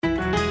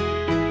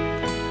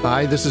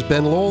Hi, this is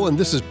Ben Lowell, and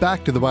this is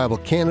Back to the Bible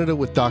Canada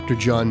with Dr.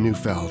 John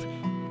Neufeld.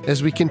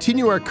 As we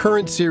continue our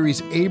current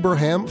series,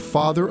 Abraham,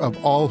 Father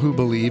of All Who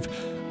Believe,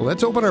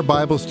 let's open our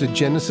Bibles to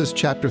Genesis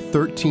chapter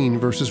 13,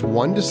 verses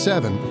 1 to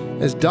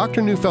 7, as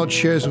Dr. Neufeld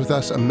shares with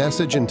us a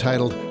message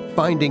entitled,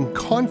 Finding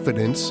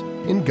Confidence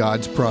in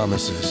God's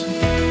Promises.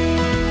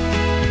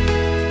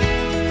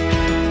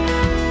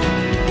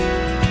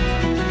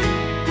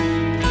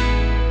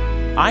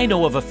 I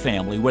know of a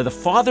family where the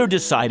father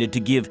decided to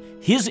give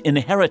his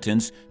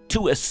inheritance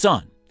to a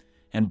son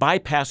and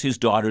bypass his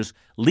daughters,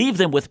 leave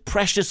them with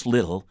precious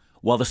little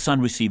while the son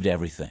received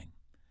everything.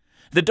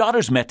 The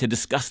daughters met to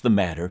discuss the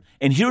matter,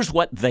 and here's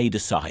what they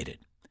decided.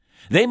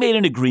 They made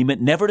an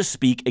agreement never to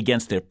speak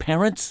against their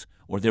parents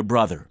or their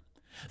brother.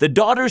 The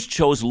daughters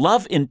chose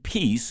love and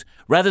peace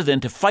rather than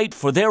to fight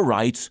for their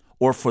rights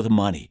or for the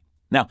money.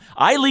 Now,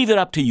 I leave it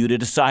up to you to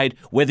decide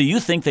whether you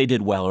think they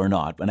did well or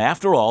not. And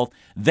after all,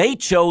 they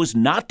chose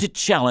not to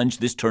challenge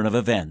this turn of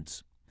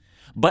events.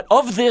 But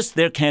of this,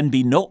 there can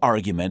be no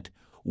argument.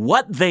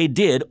 What they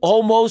did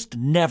almost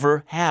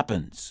never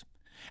happens.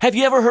 Have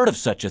you ever heard of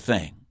such a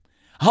thing?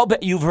 I'll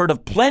bet you've heard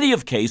of plenty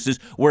of cases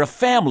where a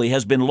family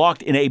has been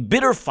locked in a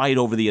bitter fight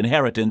over the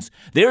inheritance.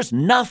 There's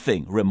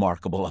nothing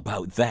remarkable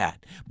about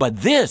that. But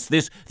this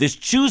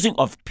choosing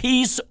of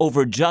peace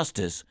over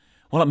justice,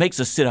 well, it makes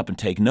us sit up and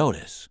take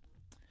notice.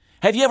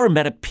 Have you ever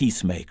met a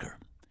peacemaker?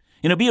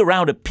 Be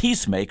around a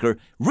peacemaker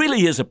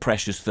really is a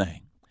precious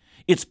thing.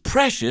 It's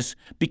precious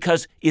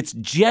because it's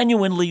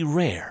genuinely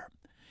rare.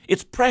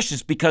 It's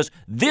precious because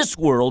this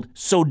world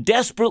so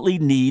desperately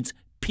needs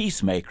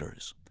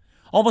peacemakers.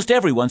 Almost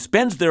everyone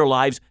spends their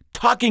lives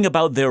talking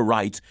about their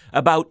rights,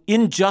 about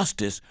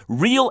injustice,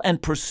 real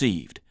and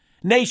perceived.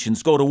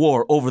 Nations go to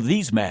war over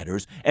these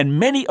matters, and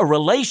many a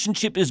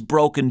relationship is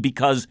broken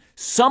because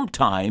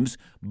sometimes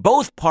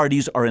both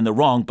parties are in the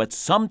wrong, but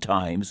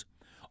sometimes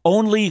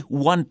only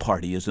one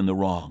party is in the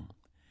wrong.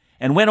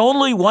 And when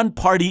only one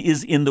party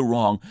is in the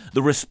wrong,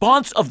 the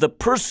response of the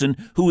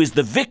person who is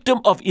the victim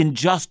of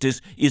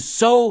injustice is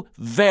so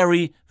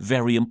very,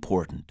 very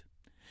important.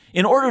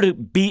 In order to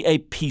be a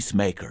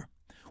peacemaker,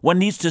 one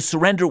needs to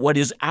surrender what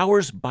is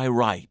ours by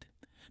right.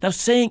 Now,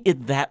 saying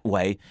it that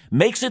way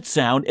makes it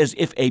sound as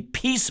if a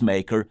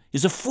peacemaker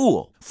is a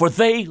fool, for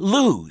they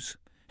lose,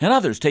 and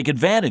others take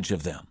advantage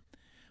of them.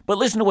 But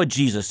listen to what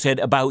Jesus said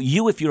about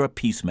you if you're a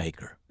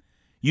peacemaker.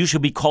 You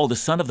shall be called the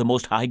Son of the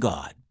Most High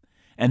God.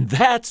 And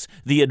that's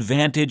the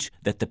advantage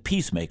that the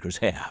peacemakers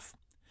have.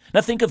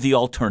 Now think of the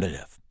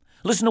alternative.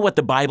 Listen to what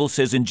the Bible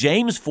says in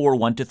James 4,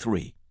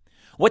 1-3.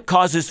 What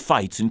causes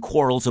fights and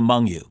quarrels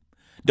among you?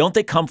 Don't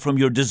they come from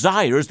your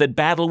desires that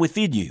battle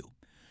within you?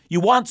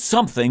 You want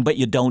something, but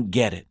you don't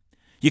get it.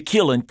 You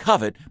kill and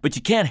covet, but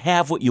you can't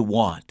have what you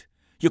want.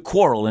 You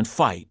quarrel and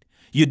fight.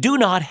 You do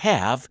not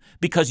have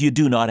because you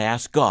do not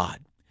ask God.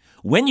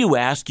 When you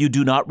ask, you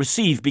do not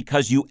receive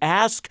because you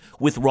ask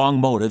with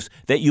wrong motives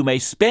that you may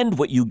spend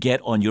what you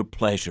get on your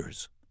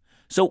pleasures.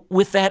 So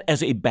with that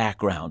as a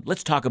background,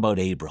 let's talk about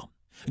Abram.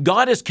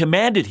 God has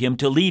commanded him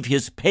to leave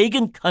his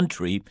pagan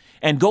country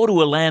and go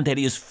to a land that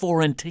is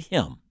foreign to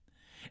him.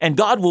 And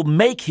God will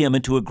make him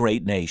into a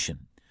great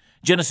nation.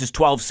 Genesis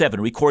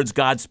 12:7 records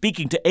God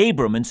speaking to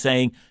Abram and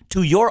saying,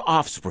 "To your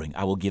offspring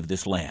I will give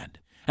this land."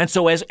 And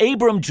so as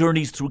Abram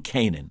journeys through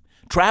Canaan,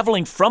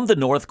 traveling from the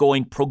north,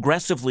 going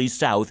progressively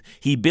south,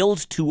 he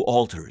builds two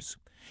altars.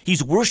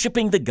 He's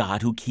worshiping the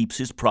God who keeps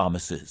his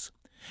promises.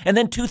 And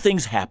then two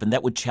things happen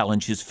that would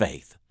challenge his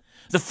faith.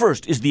 The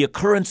first is the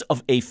occurrence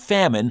of a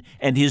famine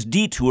and his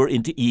detour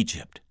into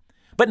Egypt.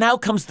 But now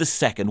comes the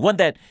second, one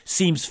that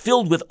seems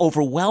filled with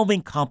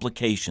overwhelming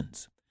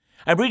complications.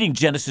 I'm reading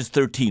Genesis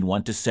 13,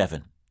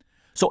 1-7.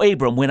 So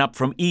Abram went up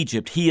from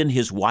Egypt, he and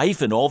his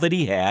wife and all that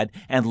he had,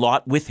 and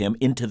Lot with him,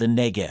 into the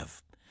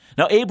Negev.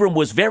 Now Abram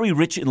was very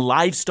rich in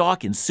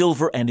livestock, in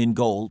silver, and in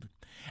gold.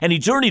 And he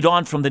journeyed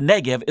on from the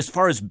Negev as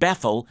far as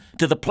Bethel,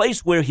 to the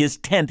place where his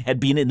tent had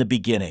been in the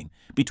beginning,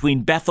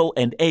 between Bethel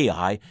and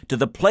Ai, to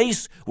the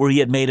place where he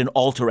had made an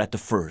altar at the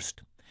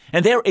first.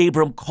 And there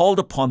Abram called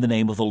upon the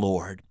name of the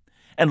Lord.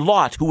 And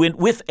Lot, who went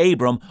with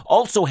Abram,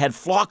 also had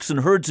flocks and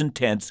herds and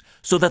tents,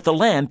 so that the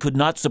land could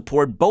not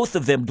support both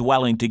of them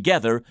dwelling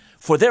together,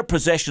 for their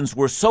possessions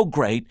were so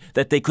great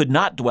that they could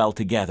not dwell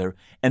together,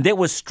 and there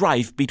was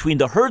strife between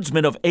the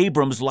herdsmen of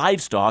Abram's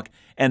livestock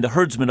and the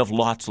herdsmen of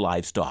Lot's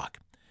livestock.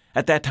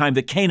 At that time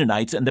the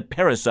Canaanites and the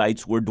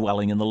Perizzites were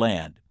dwelling in the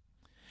land.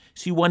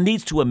 See, one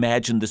needs to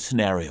imagine the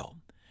scenario.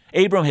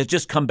 Abram has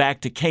just come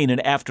back to Canaan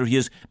after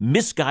his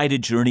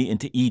misguided journey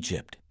into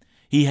Egypt.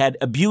 He had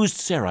abused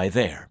Sarai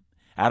there.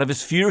 Out of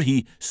his fear,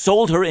 he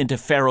sold her into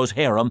Pharaoh's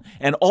harem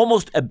and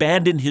almost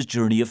abandoned his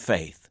journey of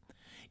faith.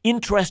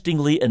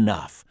 Interestingly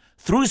enough,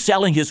 through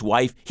selling his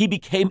wife, he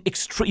became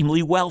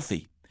extremely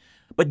wealthy.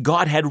 But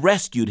God had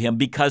rescued him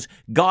because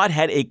God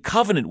had a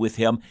covenant with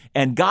him,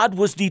 and God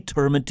was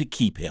determined to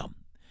keep him.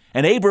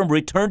 And Abram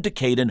returned to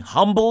Canaan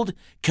humbled,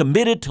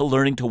 committed to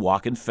learning to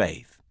walk in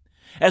faith.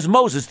 As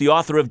Moses, the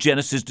author of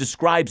Genesis,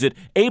 describes it,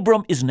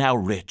 Abram is now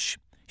rich.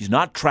 He's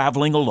not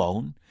traveling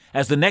alone.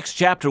 As the next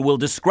chapter will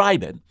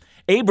describe it,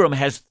 Abram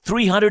has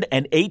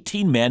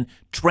 318 men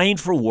trained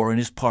for war in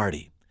his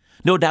party.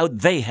 No doubt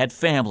they had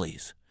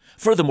families.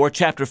 Furthermore,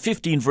 chapter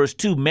 15, verse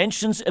 2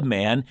 mentions a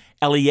man,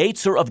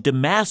 Eliezer of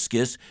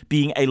Damascus,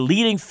 being a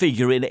leading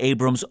figure in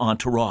Abram's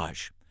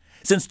entourage.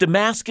 Since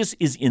Damascus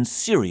is in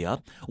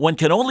Syria, one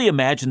can only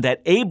imagine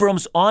that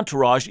Abram's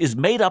entourage is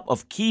made up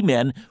of key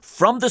men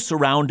from the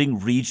surrounding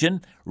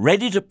region,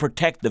 ready to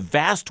protect the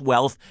vast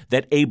wealth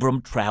that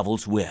Abram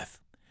travels with.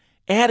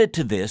 Added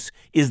to this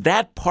is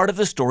that part of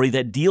the story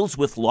that deals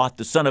with Lot,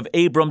 the son of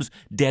Abram's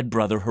dead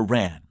brother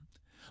Haran.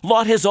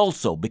 Lot has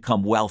also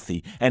become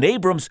wealthy, and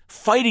Abram's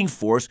fighting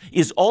force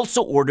is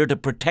also ordered to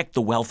protect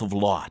the wealth of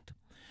Lot.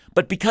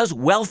 But because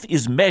wealth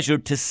is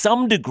measured to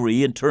some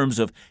degree in terms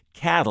of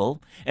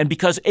cattle, and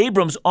because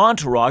Abram's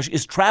entourage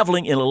is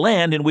traveling in a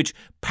land in which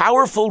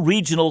powerful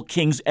regional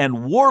kings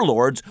and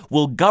warlords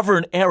will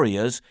govern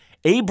areas,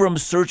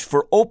 Abram's search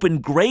for open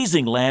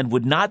grazing land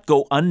would not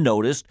go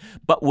unnoticed,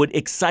 but would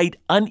excite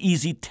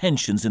uneasy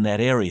tensions in that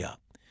area.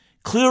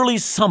 Clearly,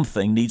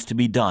 something needs to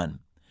be done.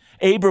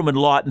 Abram and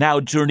Lot now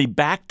journey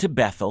back to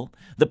Bethel,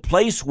 the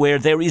place where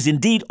there is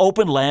indeed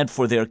open land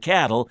for their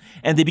cattle,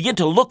 and they begin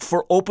to look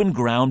for open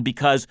ground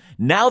because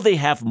now they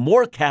have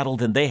more cattle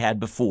than they had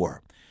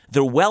before.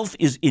 Their wealth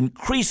is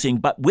increasing,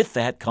 but with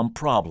that come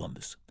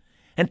problems.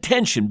 And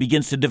tension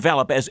begins to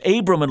develop as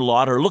Abram and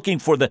Lot are looking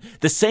for the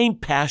same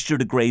pasture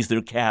to graze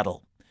their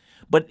cattle.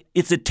 But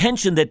it's a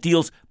tension that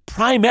deals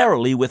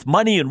primarily with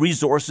money and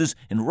resources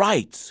and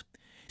rights.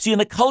 See, in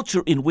the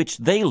culture in which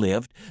they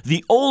lived,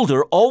 the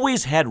older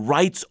always had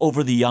rights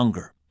over the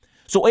younger.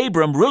 So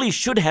Abram really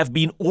should have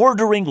been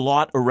ordering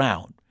Lot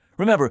around.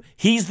 Remember,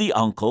 he's the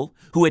uncle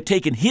who had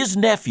taken his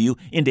nephew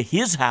into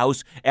his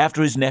house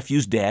after his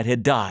nephew's dad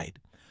had died.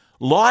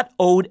 Lot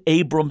owed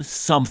Abram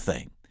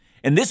something,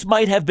 and this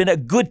might have been a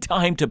good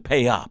time to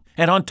pay up.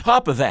 And on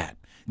top of that,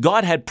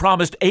 God had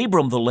promised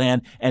Abram the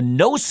land, and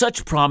no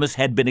such promise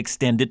had been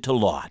extended to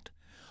Lot.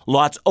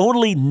 Lot's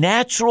only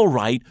natural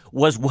right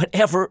was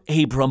whatever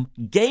Abram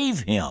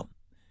gave him.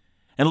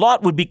 And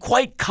Lot would be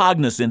quite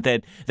cognizant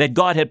that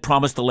God had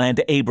promised the land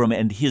to Abram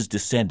and his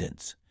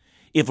descendants.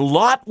 If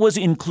Lot was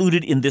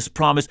included in this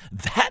promise,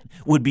 that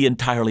would be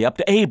entirely up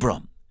to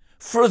Abram.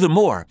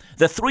 Furthermore,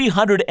 the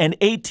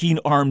 318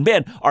 armed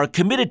men are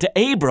committed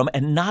to Abram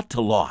and not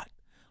to Lot.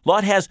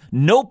 Lot has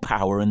no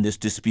power in this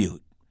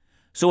dispute.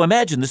 So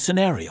imagine the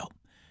scenario.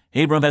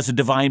 Abram has a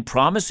divine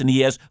promise and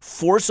he has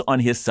force on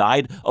his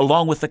side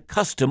along with the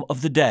custom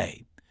of the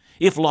day.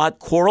 If Lot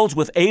quarrels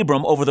with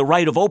Abram over the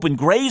right of open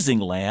grazing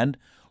land,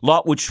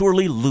 Lot would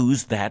surely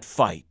lose that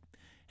fight.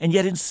 And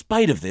yet in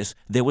spite of this,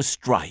 there was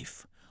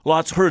strife.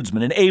 Lot's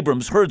herdsmen and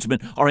Abram's herdsmen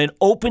are in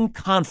open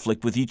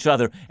conflict with each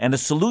other, and a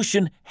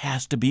solution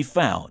has to be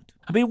found.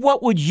 I mean,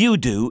 what would you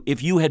do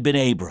if you had been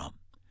Abram?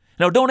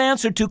 Now, don't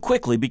answer too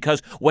quickly,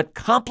 because what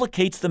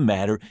complicates the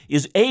matter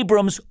is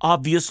Abram's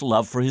obvious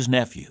love for his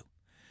nephew.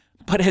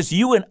 But as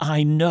you and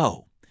I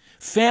know,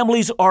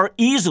 families are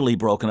easily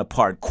broken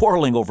apart,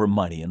 quarreling over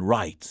money and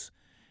rights.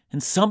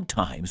 And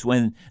sometimes,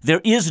 when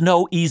there is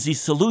no easy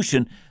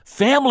solution,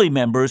 family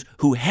members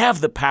who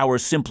have the power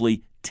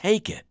simply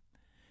take it.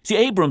 See,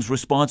 Abram's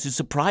response is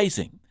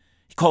surprising.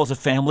 He calls a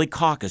family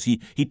caucus.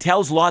 He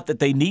tells Lot that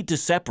they need to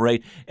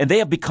separate, and they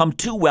have become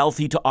too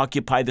wealthy to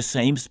occupy the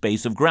same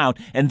space of ground.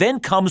 And then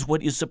comes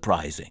what is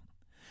surprising.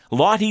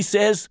 Lot, he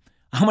says,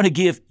 I'm going to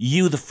give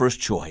you the first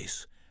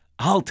choice.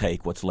 I'll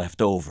take what's left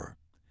over.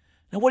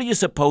 Now, what do you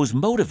suppose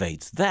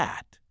motivates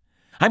that?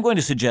 I'm going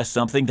to suggest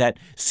something that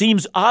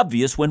seems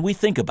obvious when we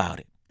think about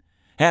it.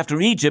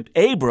 After Egypt,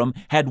 Abram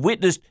had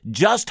witnessed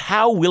just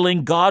how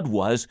willing God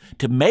was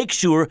to make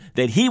sure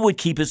that he would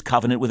keep his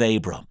covenant with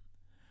Abram.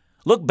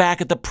 Look back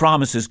at the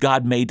promises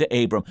God made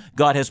to Abram.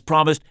 God has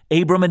promised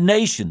Abram a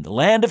nation, the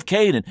land of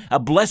Canaan, a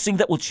blessing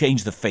that will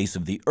change the face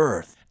of the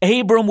earth.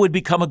 Abram would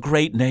become a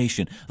great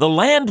nation. The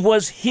land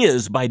was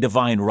his by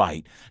divine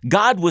right.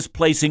 God was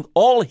placing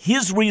all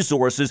his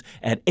resources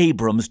at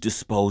Abram's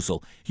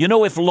disposal. You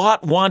know, if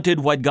Lot wanted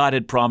what God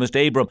had promised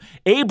Abram,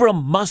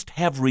 Abram must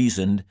have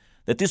reasoned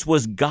that this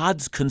was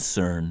God's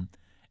concern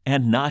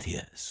and not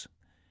his.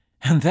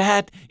 And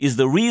that is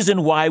the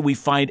reason why we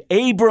find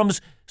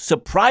Abram's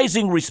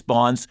surprising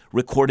response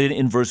recorded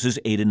in verses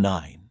 8 and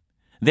 9.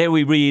 There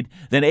we read,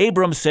 Then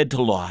Abram said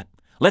to Lot,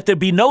 Let there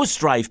be no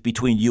strife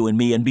between you and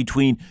me, and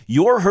between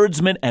your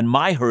herdsmen and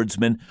my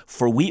herdsmen,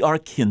 for we are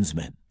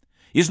kinsmen.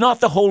 Is not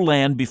the whole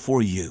land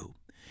before you?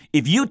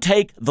 If you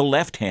take the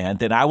left hand,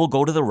 then I will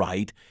go to the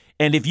right,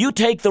 and if you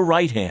take the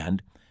right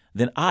hand,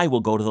 then I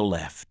will go to the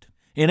left.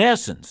 In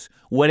essence,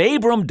 what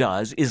Abram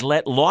does is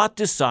let Lot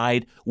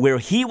decide where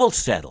he will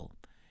settle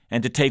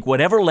and to take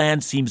whatever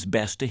land seems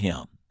best to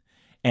him.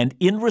 And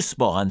in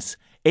response,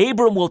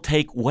 Abram will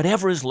take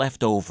whatever is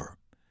left over.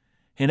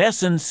 In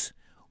essence,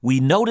 we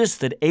notice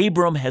that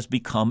Abram has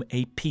become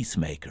a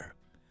peacemaker.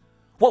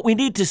 What we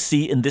need to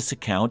see in this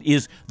account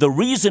is the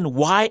reason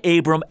why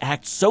Abram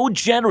acts so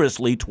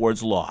generously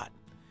towards Lot.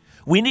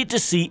 We need to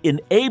see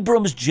in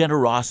Abram's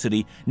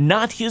generosity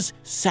not his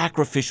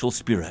sacrificial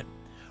spirit.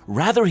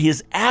 rather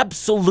his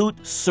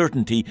absolute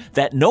certainty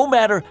that no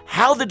matter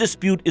how the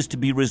dispute is to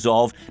be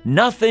resolved,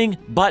 nothing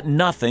but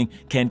nothing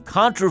can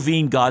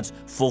contravene God's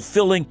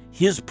fulfilling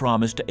his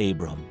promise to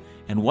Abram.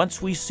 And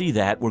once we see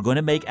that, we're going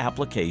to make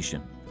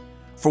application.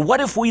 For what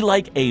if we,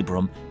 like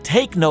Abram,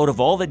 take note of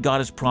all that God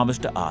has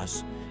promised to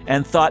us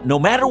and thought no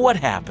matter what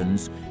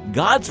happens,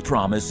 God's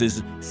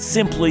promises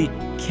simply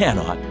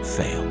cannot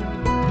fail.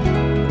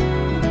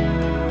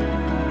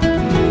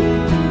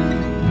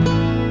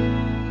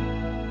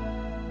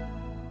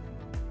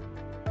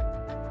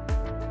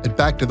 At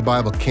Back to the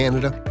Bible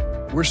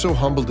Canada, we're so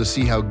humbled to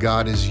see how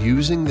God is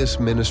using this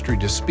ministry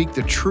to speak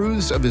the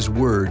truths of His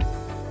Word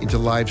into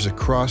lives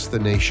across the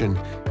nation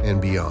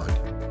and beyond.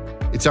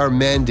 It's our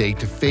mandate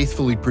to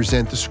faithfully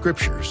present the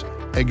Scriptures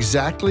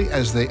exactly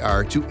as they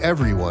are to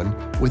everyone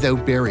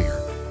without barrier.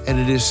 And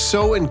it is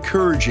so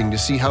encouraging to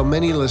see how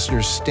many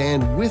listeners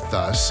stand with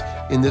us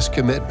in this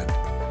commitment.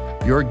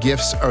 Your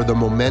gifts are the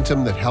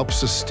momentum that helps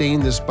sustain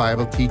this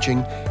Bible teaching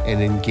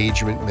and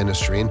engagement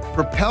ministry and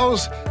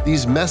propels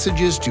these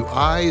messages to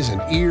eyes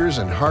and ears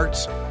and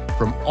hearts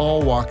from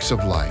all walks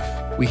of life.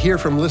 We hear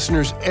from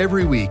listeners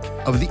every week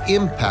of the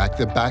impact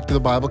that Back to the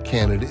Bible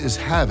Canada is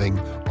having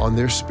on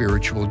their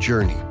spiritual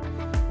journey.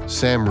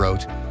 Sam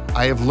wrote,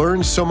 "I have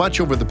learned so much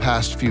over the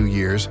past few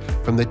years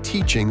from the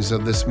teachings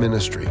of this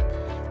ministry,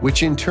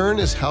 which in turn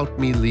has helped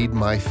me lead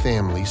my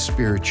family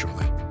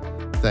spiritually."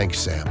 Thanks,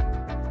 Sam.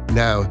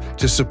 Now,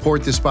 to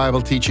support this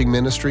Bible teaching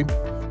ministry,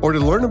 or to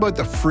learn about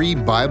the free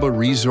Bible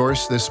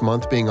resource this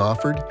month being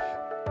offered,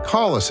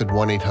 call us at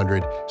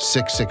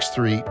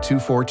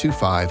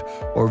 1-800-663-2425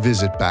 or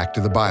visit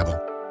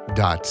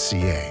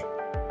backtothebible.ca.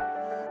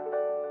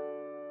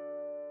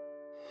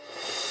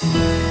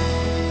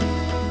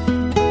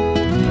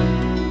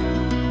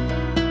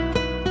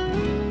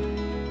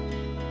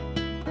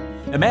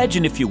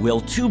 Imagine, if you will,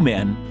 two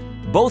men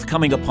both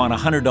coming upon a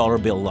 $100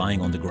 bill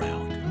lying on the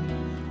ground.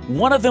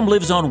 One of them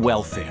lives on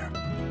welfare,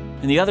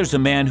 and the other's a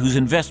man whose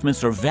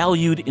investments are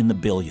valued in the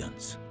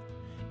billions.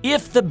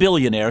 If the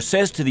billionaire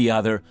says to the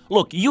other,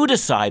 "Look, you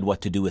decide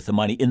what to do with the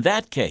money," in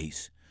that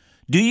case,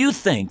 do you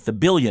think the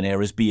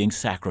billionaire is being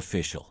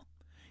sacrificial?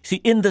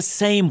 See, in the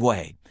same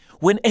way,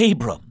 when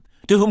Abram,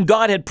 to whom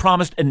God had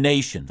promised a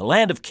nation, the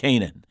land of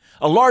Canaan,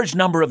 a large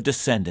number of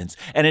descendants,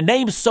 and a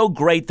name so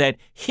great that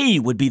he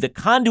would be the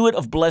conduit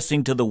of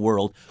blessing to the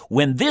world,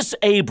 when this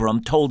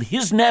Abram told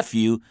his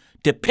nephew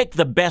to pick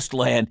the best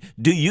land,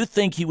 do you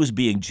think he was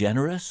being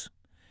generous?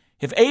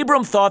 If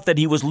Abram thought that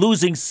he was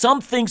losing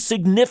something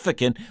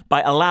significant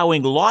by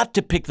allowing Lot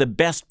to pick the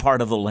best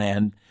part of the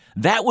land,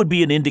 that would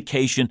be an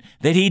indication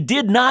that he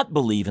did not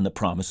believe in the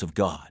promise of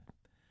God.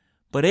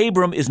 But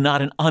Abram is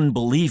not an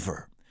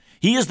unbeliever.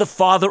 He is the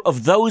father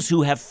of those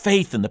who have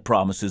faith in the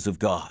promises of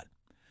God.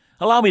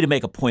 Allow me to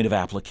make a point of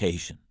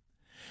application.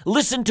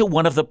 Listen to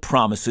one of the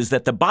promises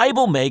that the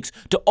Bible makes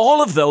to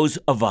all of those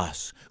of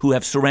us who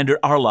have surrendered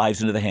our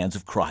lives into the hands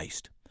of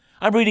Christ.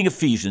 I'm reading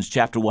Ephesians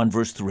chapter 1,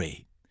 verse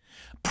 3.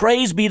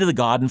 "Praise be to the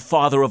God and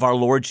Father of our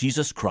Lord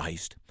Jesus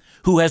Christ,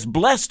 who has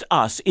blessed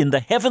us in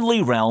the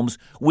heavenly realms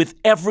with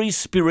every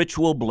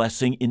spiritual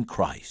blessing in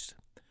Christ."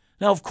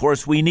 Now, of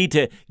course, we need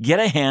to get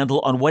a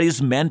handle on what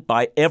is meant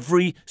by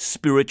every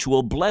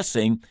spiritual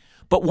blessing.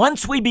 But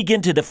once we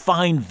begin to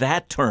define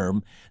that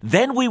term,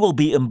 then we will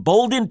be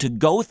emboldened to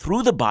go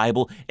through the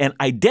Bible and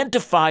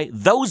identify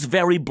those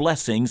very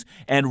blessings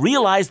and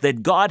realize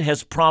that God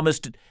has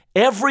promised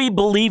every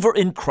believer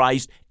in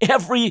Christ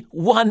every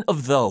one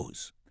of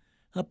those.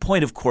 The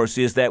point, of course,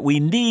 is that we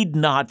need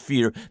not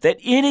fear that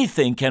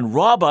anything can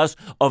rob us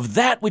of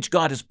that which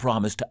God has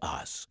promised to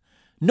us.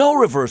 No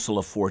reversal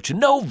of fortune,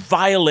 no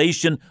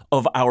violation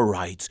of our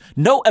rights,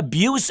 no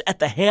abuse at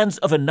the hands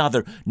of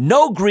another,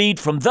 no greed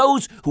from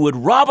those who would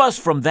rob us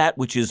from that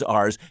which is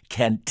ours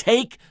can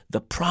take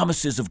the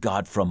promises of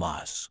God from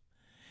us.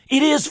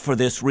 It is for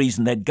this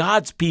reason that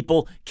God's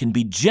people can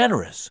be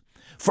generous.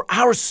 For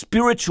our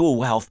spiritual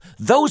wealth,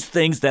 those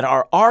things that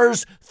are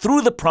ours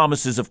through the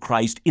promises of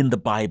Christ in the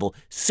Bible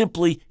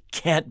simply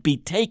can't be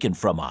taken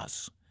from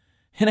us.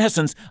 In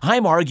essence,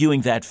 I'm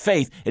arguing that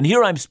faith, and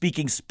here I'm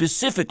speaking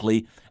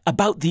specifically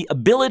about the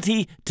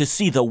ability to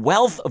see the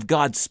wealth of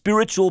God's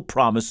spiritual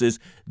promises.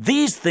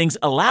 These things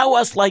allow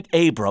us, like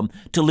Abram,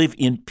 to live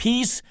in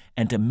peace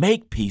and to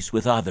make peace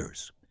with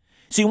others.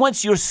 See,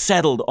 once you're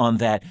settled on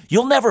that,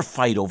 you'll never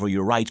fight over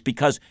your rights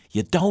because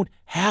you don't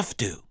have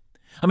to.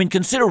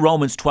 Consider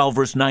Romans 12,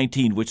 verse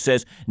 19, which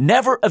says,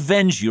 "Never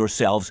avenge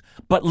yourselves,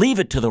 but leave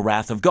it to the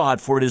wrath of God,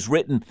 for it is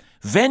written,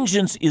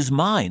 'Vengeance is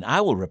mine,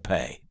 I will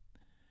repay.'"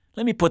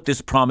 Let me put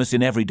this promise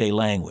in everyday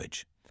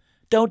language.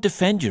 Don't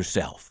defend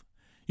yourself.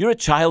 You're a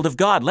child of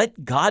God.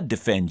 Let God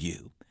defend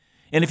you.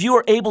 And if you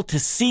are able to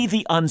see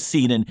the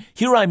unseen, and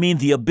here I mean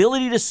the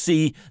ability to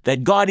see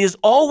that God is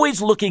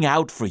always looking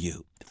out for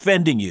you,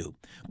 defending you,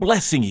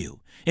 blessing you,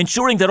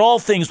 ensuring that all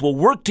things will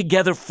work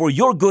together for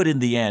your good in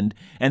the end,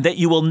 and that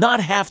you will not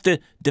have to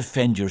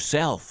defend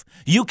yourself.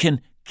 You can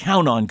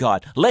count on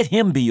God. Let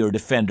Him be your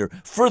defender.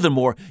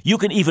 Furthermore, you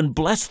can even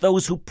bless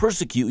those who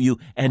persecute you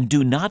and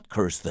do not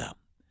curse them.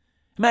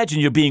 Imagine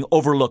you're being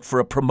overlooked for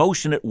a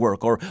promotion at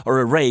work or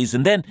a raise,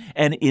 and then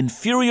an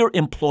inferior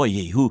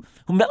employee who,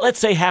 let's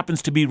say,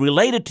 happens to be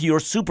related to your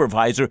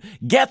supervisor,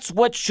 gets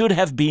what should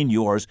have been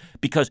yours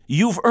because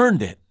you've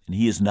earned it, and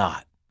he is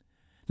not.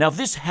 Now, if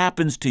this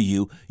happens to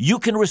you, you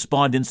can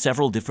respond in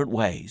several different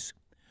ways.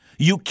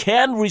 You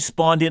can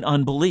respond in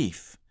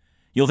unbelief.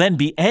 You'll then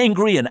be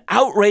angry and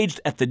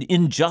outraged at the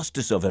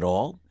injustice of it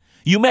all.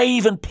 You may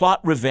even plot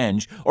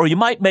revenge, or you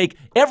might make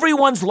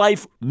everyone's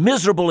life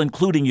miserable,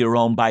 including your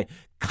own, by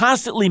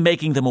constantly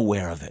making them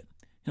aware of it.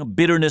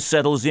 Bitterness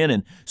settles in,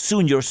 and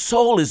soon your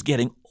soul is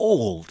getting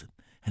old,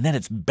 and then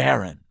it's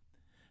barren.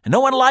 And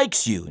no one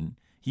likes you, and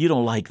you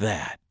don't like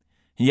that.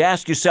 And you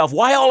ask yourself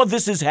why all of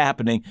this is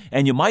happening,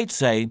 and you might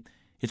say,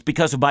 it's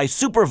because of my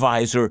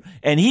supervisor,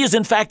 and he is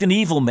in fact an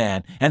evil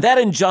man, and that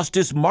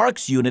injustice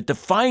marks you, and it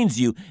defines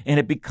you, and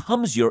it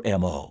becomes your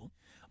MO.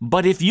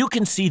 But if you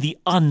can see the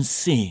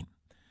unseen,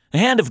 the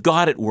hand of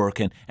God at work,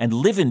 and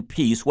live in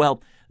peace,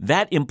 well,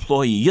 that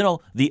employee,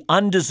 the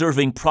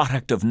undeserving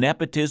product of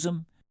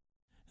nepotism,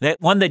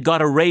 that one that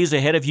got a raise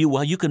ahead of you,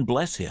 well, you can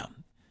bless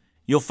him.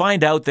 You'll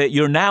find out that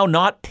you're now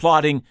not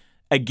plotting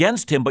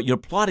against him, but you're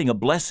plotting a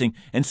blessing,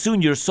 and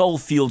soon your soul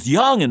feels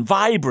young and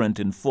vibrant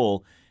and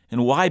full.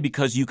 And why?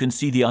 Because you can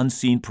see the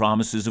unseen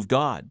promises of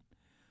God.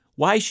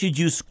 Why should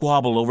you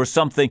squabble over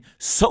something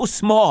so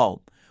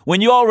small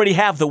when you already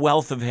have the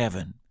wealth of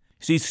heaven?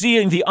 See,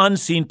 seeing the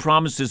unseen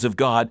promises of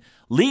God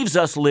leaves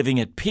us living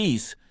at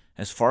peace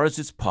as far as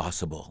it's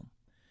possible.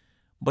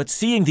 But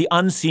seeing the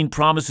unseen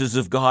promises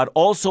of God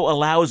also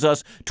allows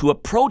us to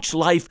approach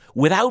life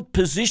without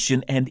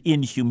position and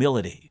in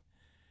humility.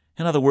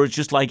 In other words,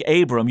 just like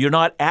Abram, you're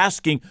not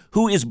asking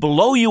who is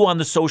below you on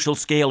the social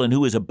scale and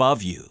who is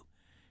above you.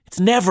 It's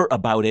never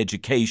about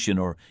education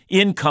or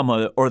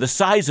income or the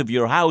size of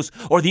your house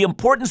or the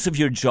importance of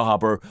your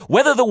job or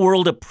whether the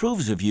world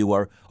approves of you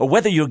or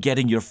whether you're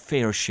getting your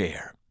fair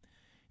share.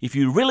 If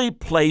you really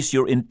place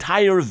your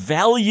entire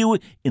value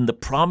in the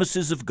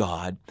promises of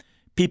God,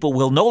 people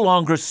will no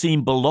longer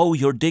seem below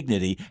your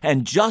dignity.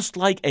 And just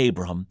like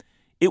Abram,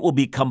 it will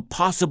become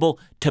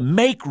possible to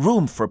make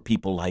room for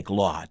people like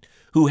Lot,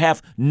 who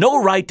have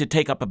no right to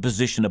take up a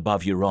position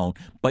above your own,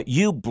 but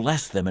you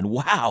bless them, and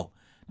wow,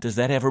 does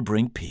that ever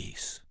bring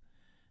peace?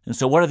 And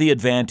so what are the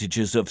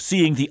advantages of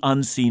seeing the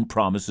unseen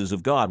promises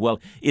of God? Well,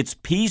 it's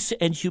peace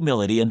and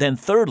humility. And then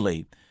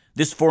thirdly,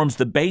 this forms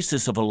the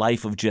basis of a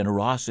life of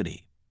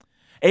generosity.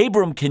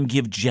 Abram can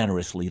give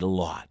generously to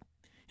Lot.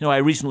 I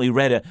recently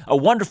read a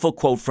wonderful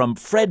quote from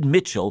Fred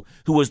Mitchell,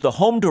 who was the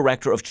home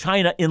director of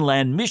China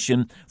Inland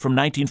Mission from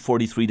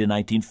 1943 to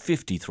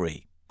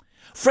 1953.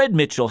 Fred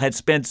Mitchell had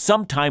spent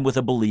some time with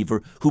a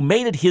believer who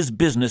made it his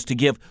business to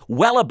give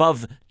well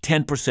above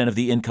 10% of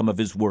the income of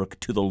his work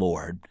to the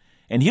Lord.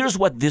 And here's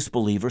what this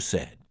believer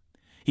said.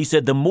 He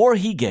said, the more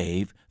he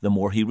gave, the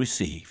more he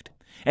received.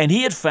 And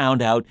he had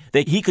found out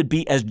that he could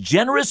be as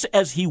generous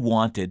as he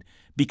wanted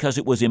because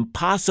it was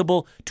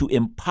impossible to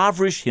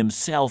impoverish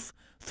himself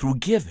through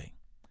giving.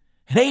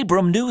 And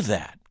Abram knew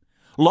that.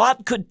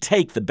 Lot could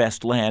take the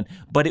best land,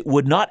 but it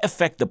would not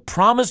affect the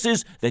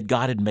promises that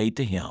God had made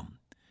to him.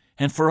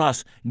 And for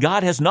us,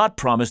 God has not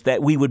promised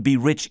that we would be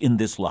rich in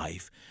this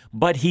life,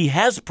 but He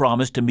has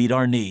promised to meet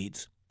our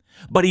needs.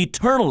 But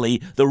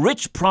eternally, the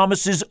rich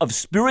promises of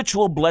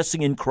spiritual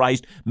blessing in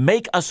Christ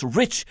make us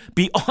rich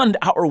beyond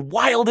our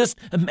wildest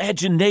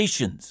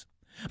imaginations.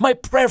 My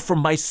prayer for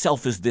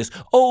myself is this: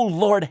 oh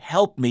Lord,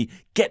 help me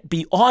get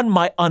beyond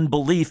my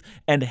unbelief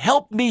and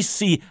help me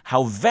see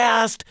how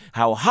vast,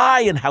 how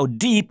high, and how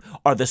deep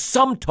are the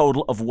sum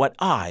total of what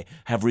I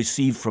have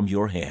received from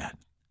your hand.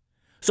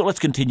 So let's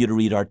continue to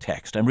read our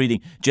text. I'm reading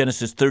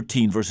Genesis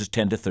 13, verses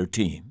 10 to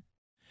 13.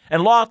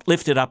 And Lot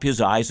lifted up his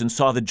eyes and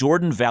saw the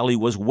Jordan Valley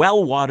was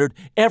well watered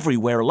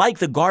everywhere, like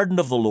the garden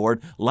of the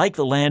Lord, like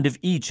the land of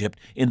Egypt,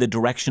 in the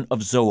direction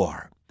of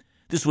Zoar.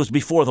 This was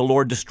before the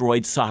Lord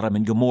destroyed Sodom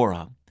and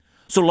Gomorrah.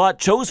 So Lot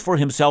chose for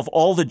himself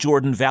all the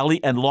Jordan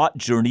Valley, and Lot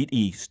journeyed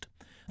east.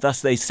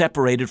 Thus they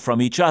separated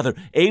from each other.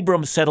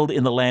 Abram settled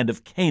in the land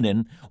of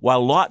Canaan,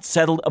 while Lot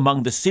settled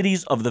among the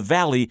cities of the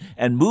valley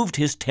and moved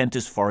his tent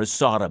as far as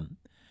Sodom.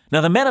 Now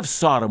the men of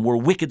Sodom were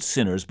wicked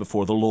sinners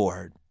before the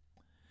Lord.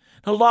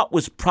 Now Lot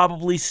was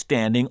probably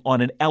standing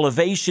on an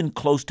elevation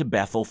close to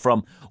Bethel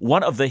from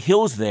one of the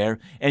hills there,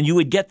 and you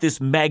would get this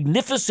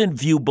magnificent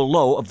view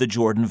below of the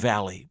Jordan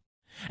Valley.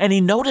 And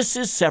he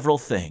notices several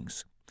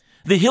things.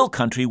 The hill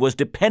country was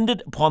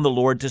dependent upon the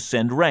Lord to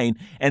send rain,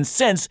 and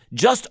since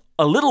just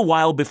a little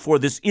while before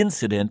this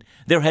incident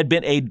there had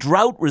been a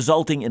drought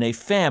resulting in a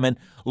famine,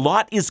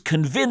 Lot is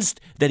convinced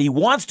that he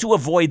wants to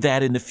avoid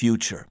that in the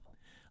future.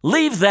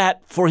 Leave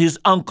that for his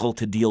uncle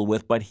to deal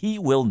with, but he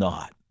will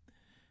not.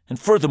 And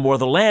furthermore,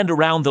 the land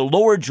around the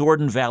lower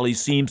Jordan Valley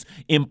seems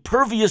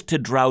impervious to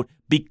drought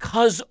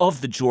because of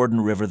the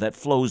Jordan River that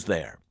flows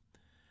there.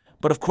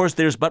 But of course,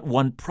 there's but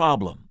one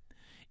problem.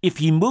 If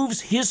he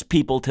moves his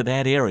people to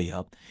that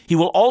area, he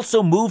will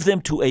also move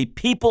them to a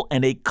people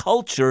and a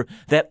culture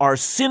that are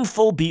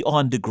sinful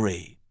beyond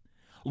degree.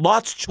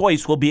 Lot's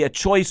choice will be a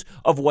choice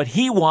of what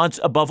he wants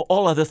above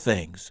all other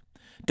things: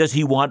 Does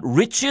he want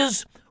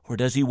riches or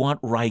does he want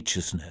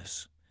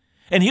righteousness?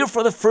 And here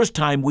for the first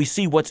time, we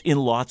see what's in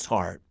Lot's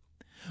heart.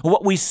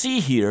 What we see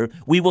here,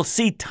 we will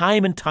see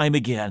time and time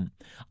again.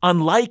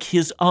 Unlike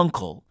his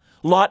uncle,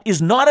 Lot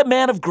is not a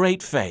man of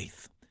great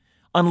faith.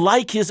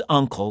 Unlike his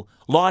uncle,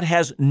 Lot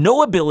has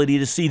no ability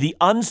to see the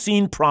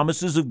unseen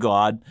promises of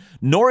God,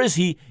 nor is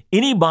he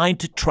any mind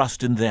to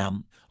trust in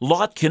them.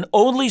 Lot can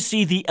only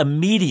see the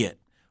immediate,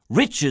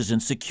 riches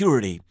and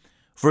security,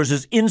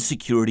 versus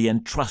insecurity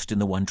and trust in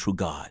the one true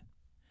God.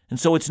 And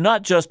so it's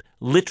not just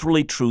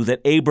literally true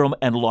that Abram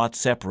and Lot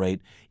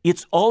separate,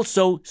 it's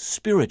also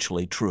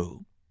spiritually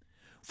true.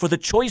 For the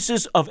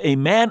choices of a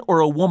man or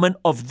a woman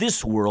of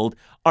this world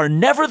are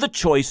never the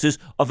choices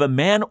of a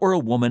man or a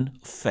woman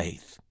of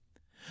faith.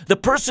 The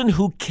person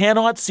who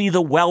cannot see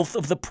the wealth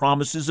of the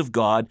promises of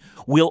God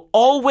will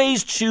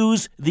always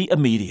choose the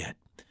immediate,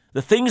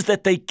 the things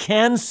that they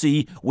can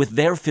see with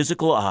their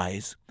physical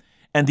eyes,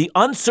 and the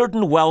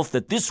uncertain wealth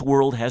that this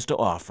world has to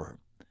offer.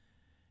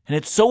 And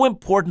it's so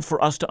important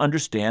for us to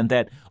understand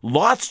that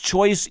Lot's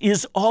choice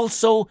is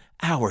also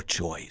our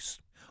choice.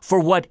 For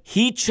what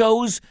he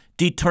chose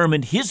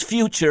determined his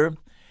future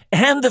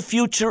and the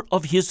future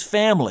of his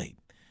family.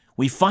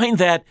 We find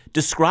that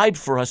described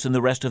for us in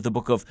the rest of the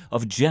book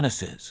of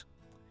Genesis.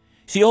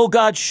 See, oh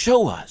God,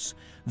 show us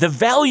the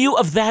value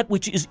of that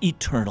which is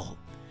eternal,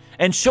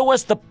 and show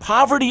us the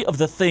poverty of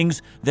the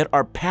things that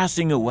are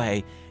passing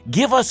away.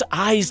 Give us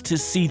eyes to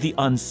see the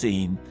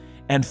unseen,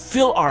 and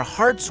fill our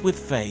hearts with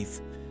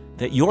faith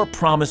that your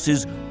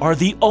promises are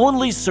the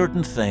only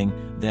certain thing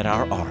that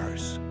are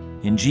ours.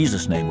 In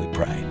Jesus' name we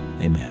pray.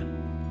 Amen.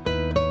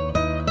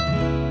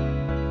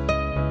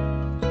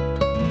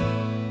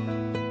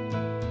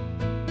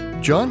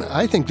 John,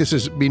 I think this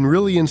has been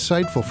really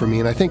insightful for me,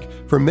 and I think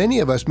for many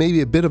of us,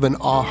 maybe a bit of an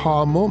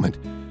aha moment,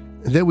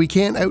 that we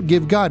can't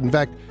outgive God. In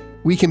fact,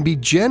 we can be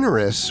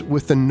generous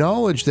with the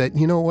knowledge that,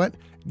 you know what,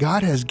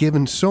 God has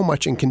given so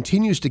much and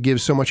continues to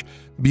give so much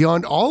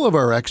beyond all of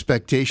our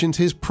expectations.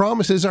 His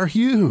promises are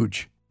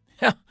huge.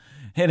 Yeah,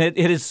 and it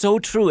is so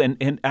true.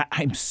 And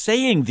I'm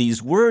saying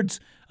these words,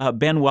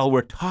 Ben, while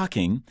we're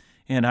talking,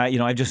 and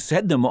I just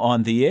said them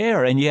on the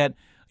air, and yet,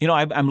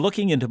 I'm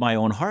looking into my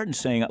own heart and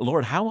saying,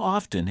 Lord, how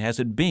often has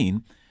it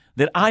been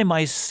that I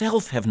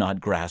myself have not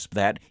grasped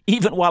that,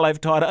 even while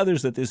I've taught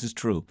others that this is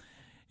true?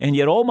 And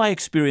yet all my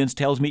experience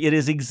tells me it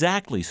is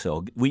exactly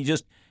so. We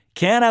just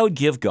can't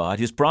outgive God.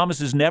 His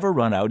promises never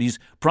run out. He's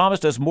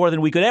promised us more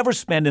than we could ever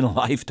spend in a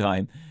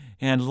lifetime.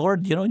 And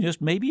Lord,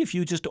 just maybe if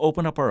you just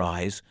open up our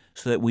eyes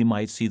so that we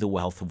might see the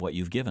wealth of what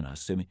you've given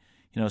us.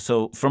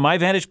 So from my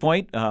vantage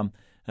point,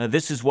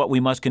 this is what we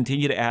must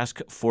continue to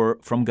ask for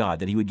from God,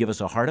 that he would give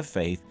us a heart of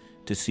faith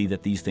to see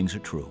that these things are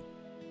true.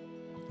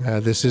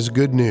 This is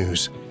good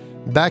news.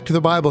 Back to the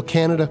Bible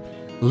Canada,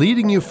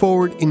 leading you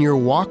forward in your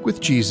walk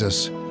with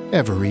Jesus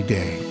every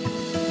day.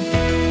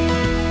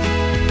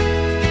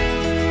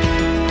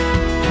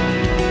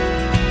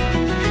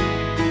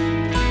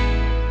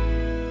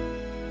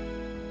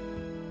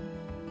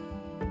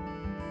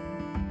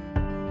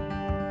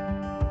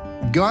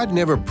 God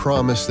never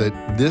promised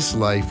that this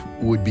life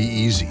would be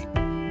easy,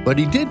 but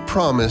he did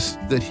promise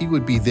that he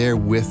would be there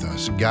with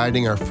us,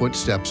 guiding our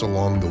footsteps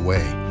along the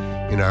way,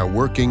 in our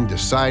working,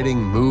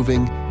 deciding,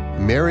 moving,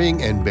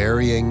 marrying and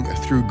burying,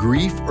 through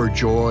grief or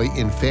joy,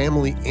 in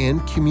family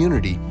and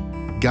community.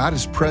 God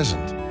is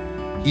present.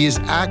 He is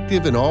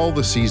active in all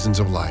the seasons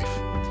of life.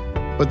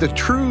 But the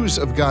truths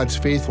of God's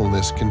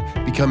faithfulness can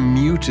become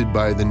muted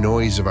by the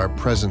noise of our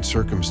present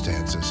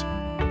circumstances.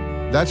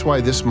 That's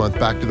why this month,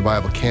 Back to the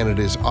Bible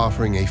Canada is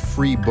offering a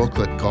free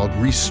booklet called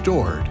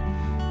Restored,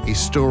 a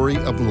story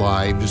of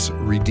lives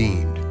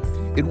redeemed.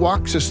 It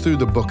walks us through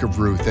the book of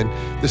Ruth and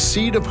the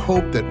seed of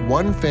hope that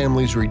one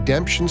family's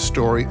redemption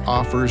story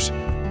offers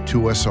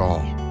to us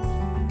all.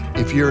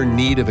 If you're in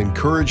need of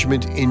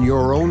encouragement in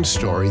your own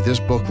story, this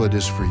booklet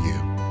is for you.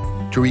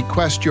 To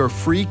request your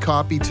free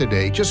copy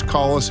today, just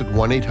call us at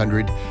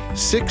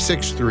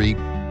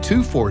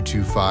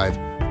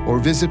 1-800-663-2425 or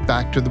visit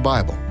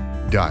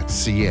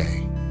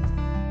backtothebible.ca.